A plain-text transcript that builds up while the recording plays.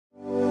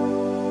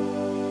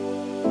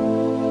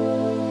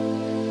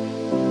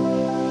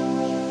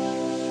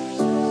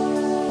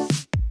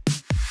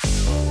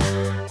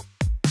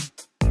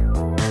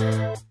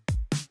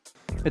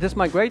It is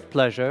my great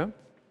pleasure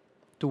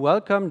to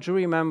welcome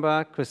jury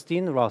member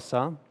Christine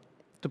Rossa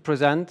to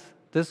present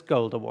this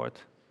Gold Award.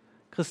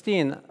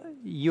 Christine,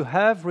 you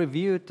have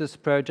reviewed this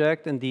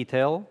project in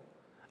detail,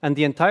 and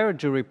the entire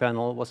jury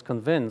panel was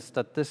convinced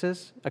that this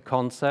is a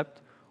concept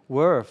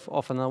worth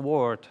of an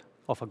award,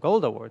 of a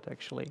Gold Award,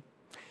 actually.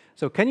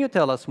 So can you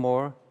tell us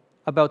more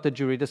about the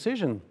jury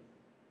decision?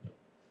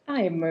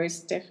 I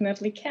most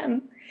definitely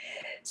can.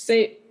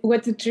 So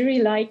what the jury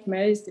liked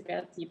most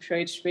about the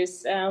approach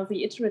was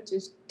the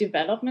iterative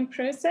development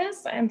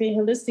process and the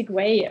holistic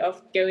way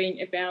of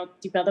going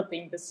about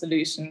developing the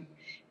solution.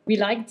 We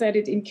liked that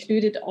it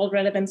included all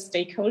relevant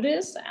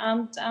stakeholders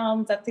and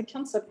that the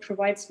concept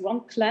provides one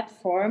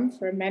platform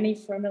for many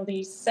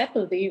formally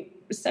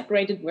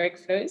separated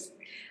workflows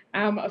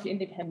of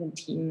independent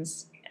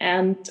teams.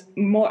 And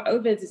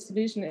moreover, the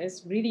solution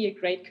is really a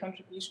great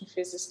contribution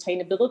for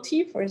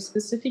sustainability for a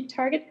specific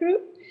target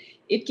group.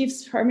 It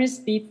gives farmers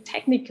the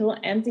technical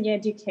and the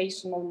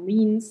educational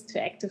means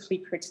to actively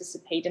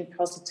participate in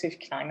positive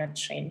climate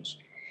change.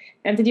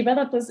 And the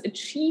developers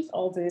achieve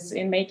all this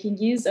in making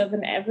use of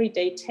an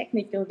everyday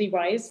technical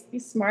device, the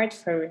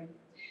smartphone.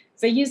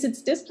 They use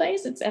its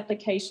displays, its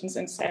applications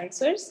and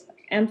sensors,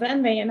 and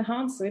then they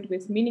enhance it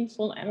with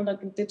meaningful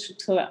analog and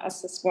digital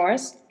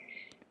accessoires,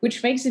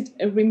 which makes it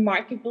a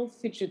remarkable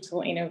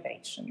digital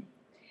innovation.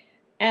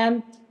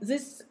 And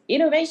this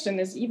innovation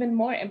is even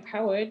more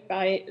empowered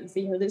by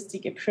the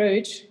holistic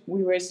approach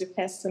we were so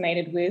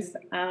fascinated with,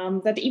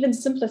 that even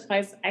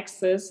simplifies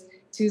access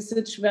to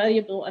such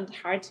valuable and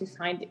hard to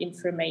find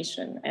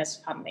information as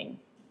funding.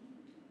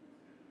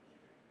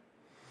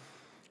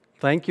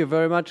 Thank you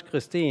very much,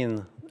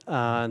 Christine.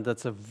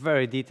 That's a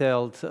very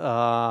detailed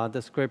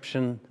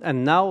description.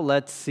 And now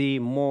let's see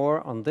more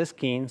on this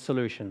keen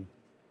solution.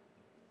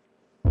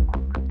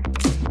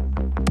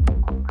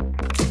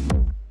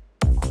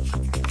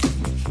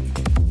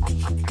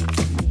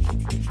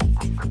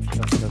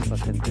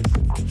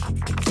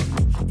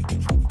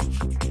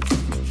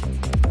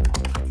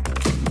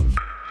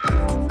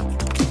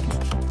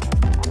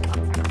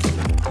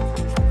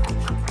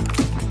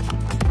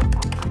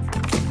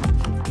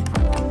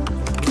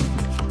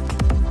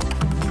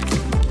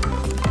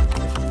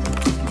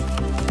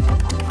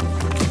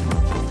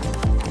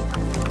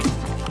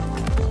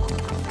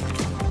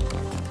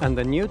 And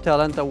the New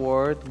Talent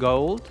Award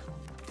Gold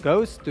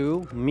goes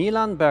to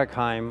Milan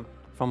Bergheim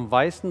from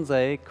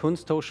Weissensee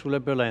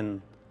Kunsthochschule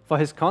Berlin for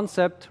his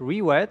concept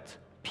Rewet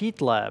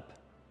Peat Lab.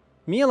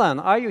 Milan,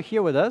 are you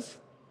here with us?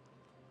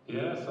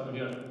 Yes, I'm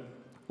here.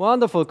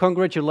 Wonderful,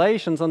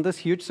 congratulations on this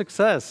huge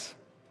success.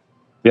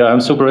 Yeah,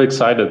 I'm super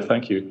excited,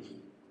 thank you.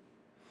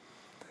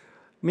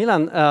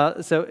 Milan,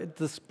 so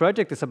this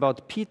project is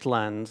about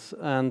peatlands,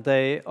 and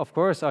they, of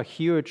course, are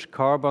huge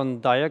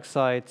carbon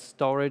dioxide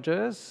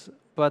storages,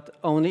 but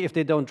only if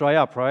they don't dry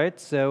up, right?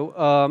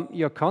 So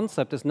your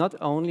concept is not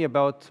only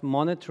about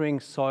monitoring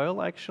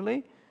soil,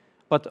 actually,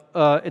 but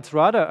it's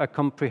rather a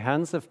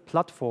comprehensive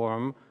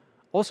platform,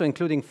 also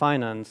including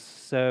finance.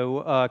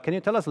 So can you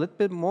tell us a little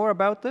bit more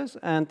about this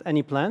and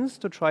any plans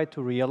to try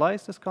to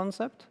realize this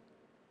concept?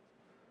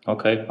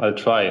 Okay, I'll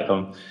try.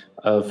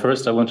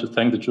 First, I want to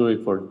thank the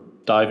jury for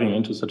diving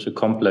into such a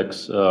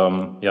complex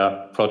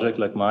project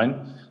like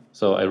mine.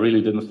 So I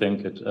really didn't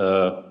think it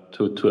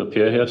to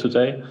appear here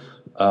today.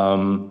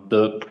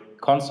 The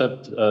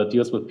concept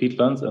deals with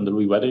peatlands and the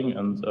rewetting,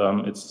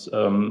 and it's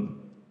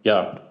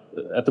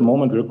at the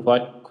moment we're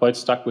quite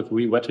stuck with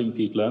rewetting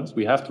peatlands.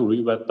 We have to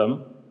rewet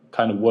them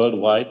kind of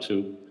worldwide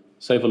to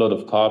save a lot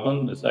of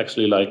carbon. It's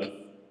actually like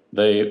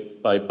they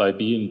by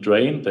being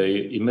drained,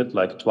 they emit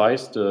like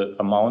twice the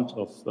amount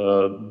of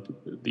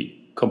the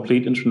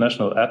complete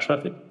international air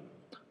traffic.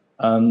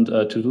 And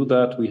to do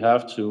that, we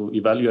have to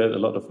evaluate a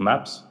lot of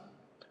maps,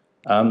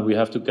 and we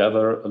have to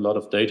gather a lot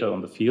of data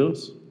on the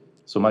fields.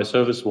 So my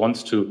service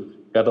wants to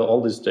gather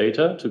all this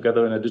data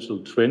together in a digital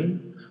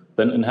twin,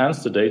 then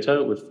enhance the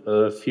data with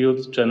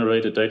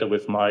field-generated data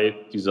with my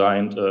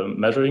designed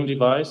measuring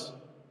device.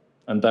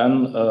 And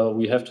then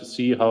we have to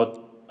see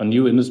how a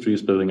new industry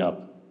is building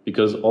up,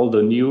 because all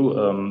the new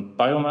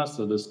biomass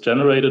that is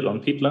generated on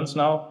peatlands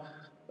now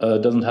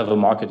doesn't have a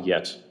market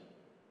yet.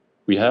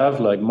 We have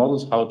like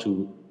models how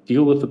to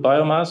deal with the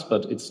biomass,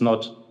 but it's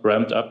not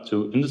ramped up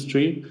to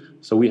industry.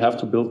 So we have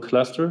to build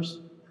clusters.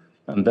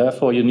 And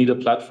therefore, you need a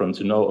platform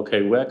to know,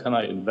 okay, where can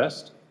I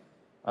invest?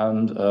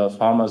 And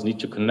farmers need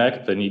to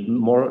connect. They need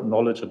more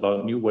knowledge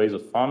about new ways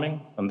of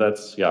farming. And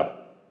that's,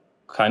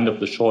 kind of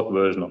the short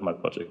version of my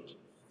project.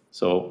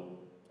 So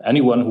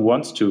anyone who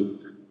wants to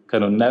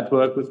kind of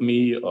network with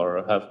me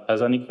or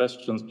has any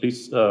questions,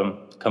 please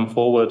come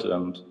forward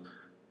and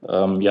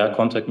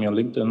contact me on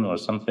LinkedIn or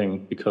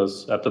something,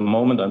 because at the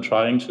moment I'm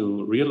trying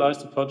to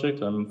realize the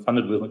project. I'm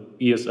funded with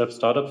ESF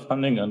startup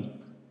funding, and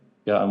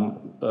I'm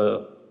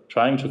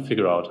trying to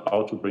figure out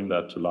how to bring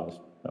that to life.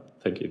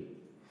 Thank you.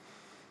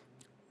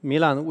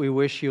 Milan, we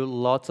wish you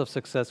lots of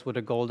success with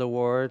the Gold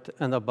Award,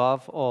 and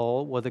above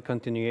all, with the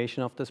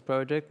continuation of this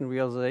project and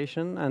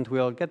realization. And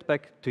we'll get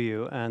back to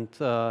you and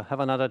have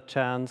another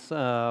chance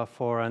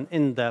for an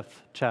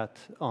in-depth chat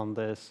on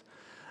this.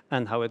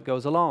 and how it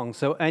goes along.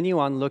 So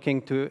anyone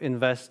looking to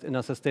invest in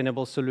a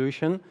sustainable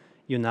solution,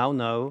 you now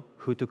know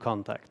who to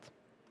contact.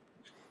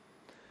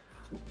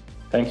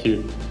 Thank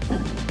you.